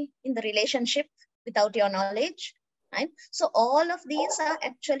party in the relationship without your knowledge, right? So all of these are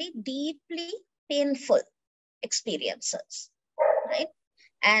actually deeply painful experiences, right?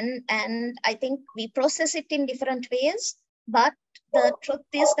 And I think we process it in different ways, but the truth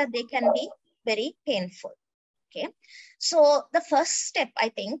is that they can be very painful. Okay, so the first step, I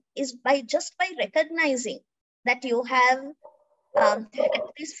think, is by recognizing that you have had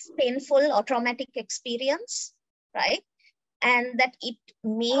this painful or traumatic experience, right? And that it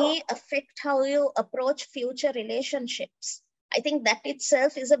may affect how you approach future relationships. I think that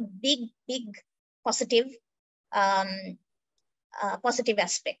itself is a big positive positive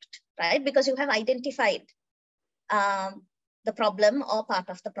aspect, right? Because you have identified the problem or part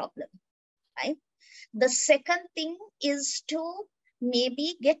of the problem, right? The second thing is to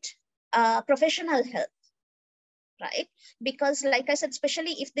maybe get professional help, right? Because like I said,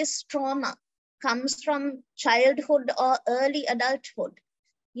 especially if this trauma comes from childhood or early adulthood,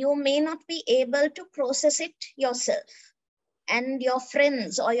 you may not be able to process it yourself. And your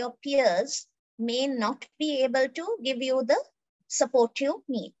friends or your peers may not be able to give you the support you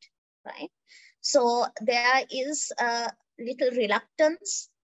need, right? So there is a little reluctance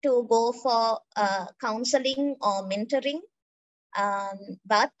to go for counseling or mentoring.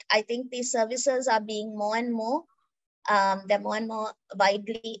 But I think these services are being more and more, they're more and more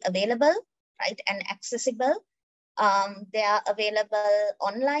widely available, right, and accessible. They are available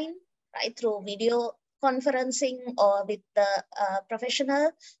online, right, through video conferencing or with the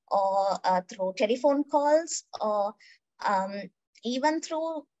professional, or through telephone calls, or even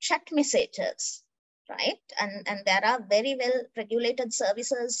through chat messages, right? And there are very well regulated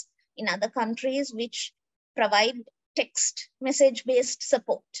services in other countries which provide text message-based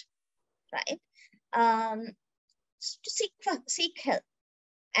support, right? To seek help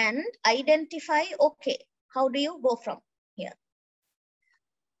and identify, okay, how do you go from here?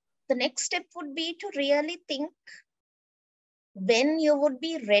 The next step would be to really think when you would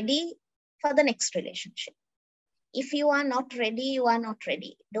be ready for the next relationship. If you are not ready, you are not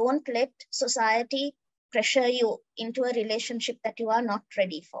ready. Don't let society pressure you into a relationship that you are not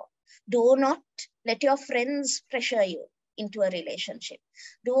ready for. Do not let your friends pressure you into a relationship.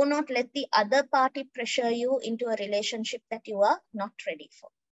 Do not let the other party pressure you into a relationship that you are not ready for.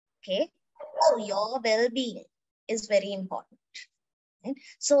 Okay? So your well-being is very important. Right?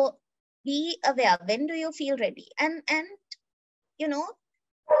 So be aware, when do you feel ready? And you know,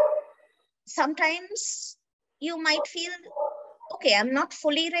 sometimes you might feel, okay, I'm not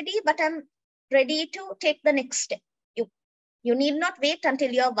fully ready, but I'm ready to take the next step. You need not wait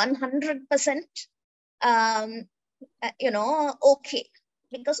until you're 100%, okay,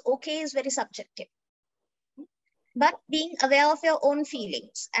 because okay is very subjective. But being aware of your own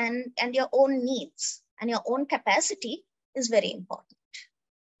feelings and your own needs and your own capacity is very important.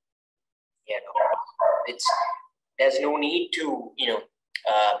 Yeah, no, there's no need to,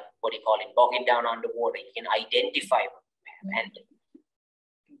 what do you call it, bog it down underwater. You can identify what you have. And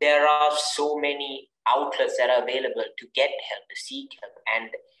there are so many outlets that are available to get help, to seek help,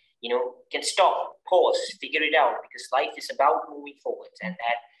 and can stop, pause, figure it out, because life is about moving forwards, and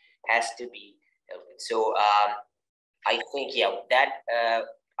that has to be helped. So I think, yeah, that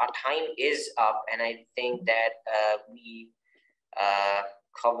our time is up, and I think that we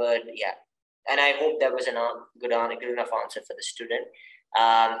covered, yeah, and I hope that was a good enough answer for the student.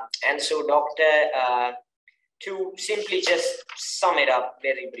 And so, Doctor, to simply just sum it up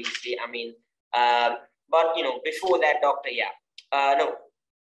very briefly, I mean, but before that, Doctor, yeah, no,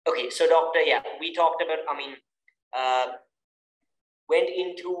 okay, so Doctor, yeah, we talked about, I mean, went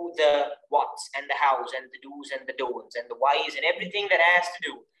into the whats and the hows and the do's and the don'ts and the whys and everything that has to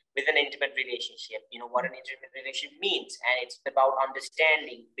do with an intimate relationship, what an intimate relationship means. And it's about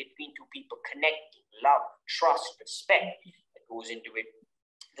understanding between two people, connecting, love, trust, respect that goes into it.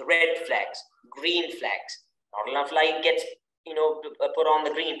 The red flags, green flags, not enough light gets, put on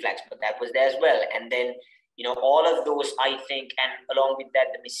the green flags, but that was there as well. And then, all of those, I think, and along with that,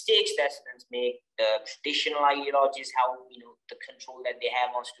 the mistakes that students make, the traditional ideologies, how, the control that they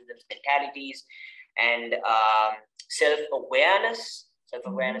have on students' mentalities, and self-awareness,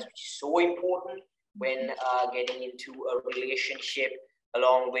 which is so important when getting into a relationship,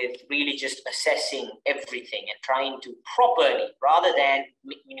 along with really just assessing everything and trying to properly, rather than,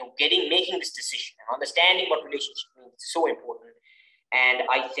 making this decision and understanding what relationship means is so important. And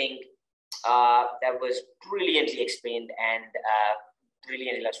I think that was brilliantly explained and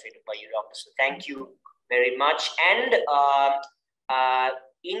brilliantly illustrated by you, Doctor. So thank you very much. And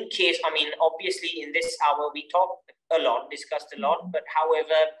in case, I mean, obviously in this hour, we talked a lot, discussed a lot, but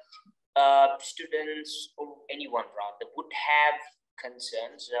however, students or anyone rather would have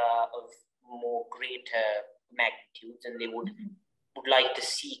concerns of more greater magnitudes, and they would like to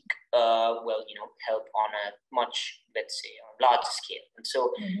seek help on a much, let's say, on a larger scale. And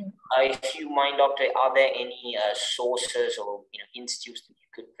so if you mind, Doctor, are there any sources or institutes that you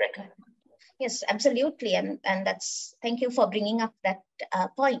could recommend? Yes, absolutely, and that's, thank you for bringing up that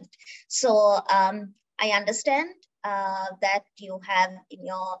point. So I understand that you have in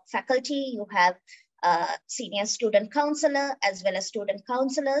your faculty, you have senior student counselor as well as student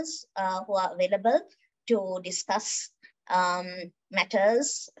counselors who are available to discuss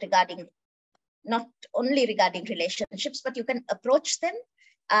matters regarding, not only regarding relationships, but you can approach them.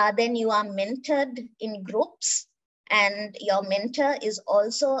 Then you are mentored in groups, and your mentor is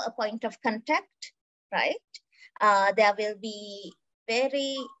also a point of contact, right? There will be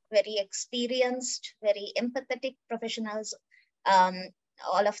very, very experienced, very empathetic professionals,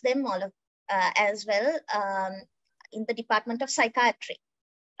 all of them, as well, in the Department of Psychiatry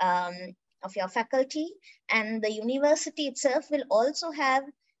of your faculty. And the university itself will also have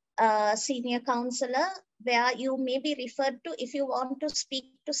a senior counselor where you may be referred to if you want to speak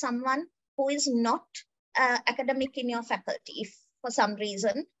to someone who is not academic in your faculty, if for some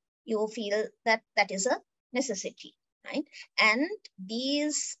reason you feel that that is a necessity, right? And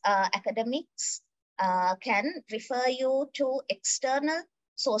these academics can refer you to external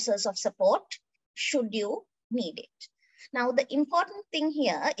sources of support should you need it. Now, the important thing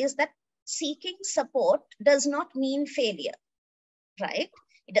here is that seeking support does not mean failure, right?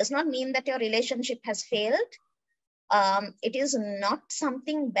 It does not mean that your relationship has failed. It is not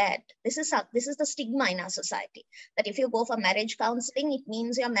something bad. This is the stigma in our society, that if you go for marriage counseling, it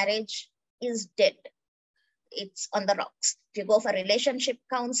means your marriage is dead. It's on the rocks. If you go for relationship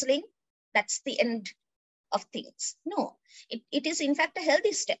counseling, that's the end of things. No, it is in fact a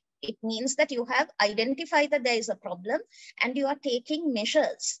healthy step. It means that you have identified that there is a problem and you are taking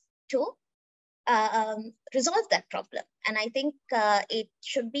measures to resolve that problem. And I think it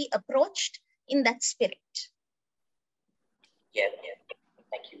should be approached in that spirit. Yeah.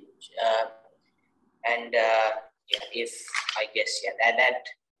 Thank you. That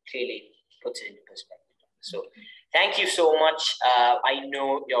clearly puts it into perspective. So thank you so much. I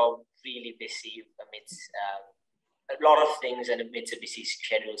know you're really busy amidst a lot of things and amidst a busy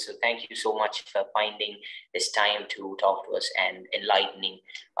schedule. So thank you so much for finding this time to talk to us and enlightening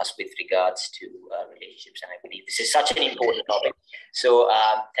us with regards to relationships. And I believe this is such an important topic. So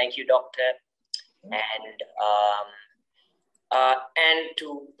thank you, Doctor. And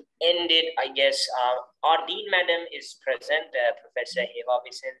to end it, I guess our Dean Madam is present, Professor Eva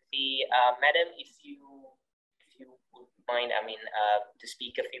Vicente. Madam, if you would mind, to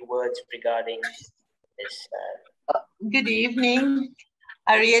speak a few words regarding this. Good evening.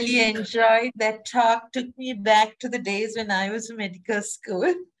 I really enjoyed that talk. Took me back to the days when I was a medical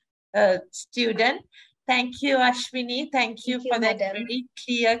school student. Thank you, Ashwini. Thank you for that very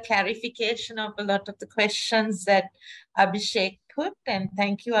clear clarification of a lot of the questions that Abhishek put. And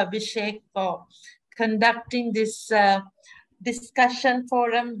thank you, Abhishek, for conducting this discussion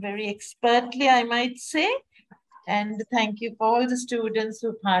forum very expertly, I might say. And thank you for all the students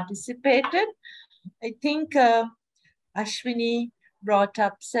who participated. I think Ashwini brought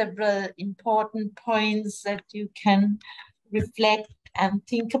up several important points that you can reflect and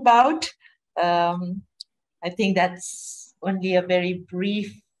think about. I think that's only a very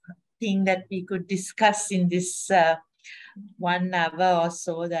brief thing that we could discuss in this 1 hour or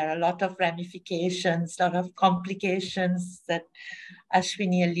so. There are a lot of ramifications, a lot of complications that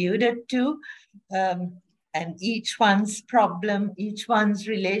Ashwini alluded to. And each one's problem, each one's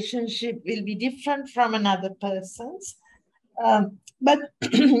relationship will be different from another person's. But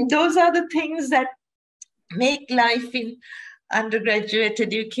those are the things that make life in undergraduate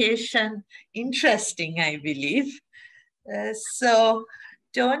education interesting, I believe. So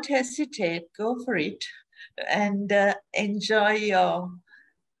don't hesitate, go for it, and enjoy your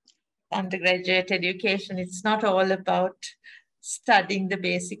undergraduate education. It's not all about studying the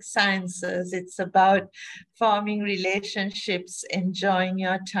basic sciences. It's about forming relationships, enjoying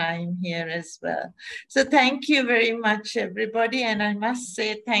your time here as well. So thank you very much, everybody. And I must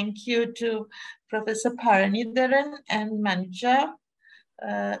say thank you to Professor Paranidharan and Manuja,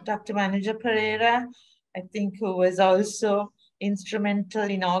 Dr. Manuja Pereira, I think, who was also instrumental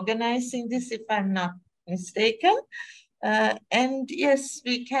in organizing this, if I'm not mistaken. And yes,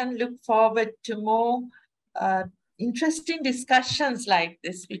 we can look forward to more interesting discussions like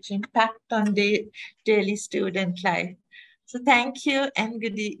this, which impact on daily student life. So thank you and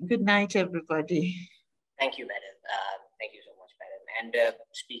good night, everybody. Thank you, Madam. Thank you so much, Madam. And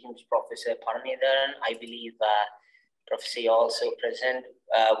speaking to Professor Paranidharan, I believe Professor, you're also present.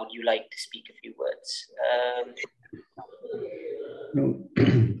 Would you like to speak a few words?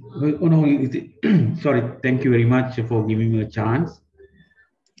 Sorry, thank you very much for giving me a chance.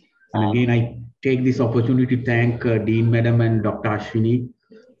 And again, I take this opportunity to thank Dean Madam and Dr. Ashwini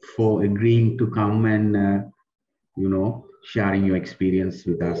for agreeing to come and, sharing your experience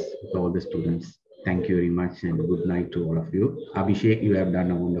with us, with all the students. Thank you very much and good night to all of you. Abhishek, you have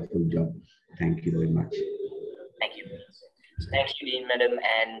done a wonderful job. Thank you very much. Thank you. Thank you, Dean Madam,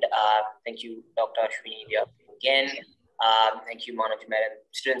 and thank you, Dr. Ashwini de Abrew again. Thank you, Manuj Madam,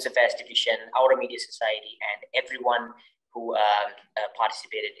 Students Affairs Division, Our Media Society, and everyone who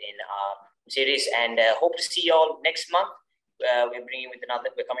participated in our series. And hope to see you all next month. We're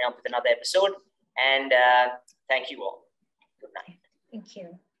coming up with another episode. And thank you all. Good night. Thank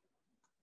you.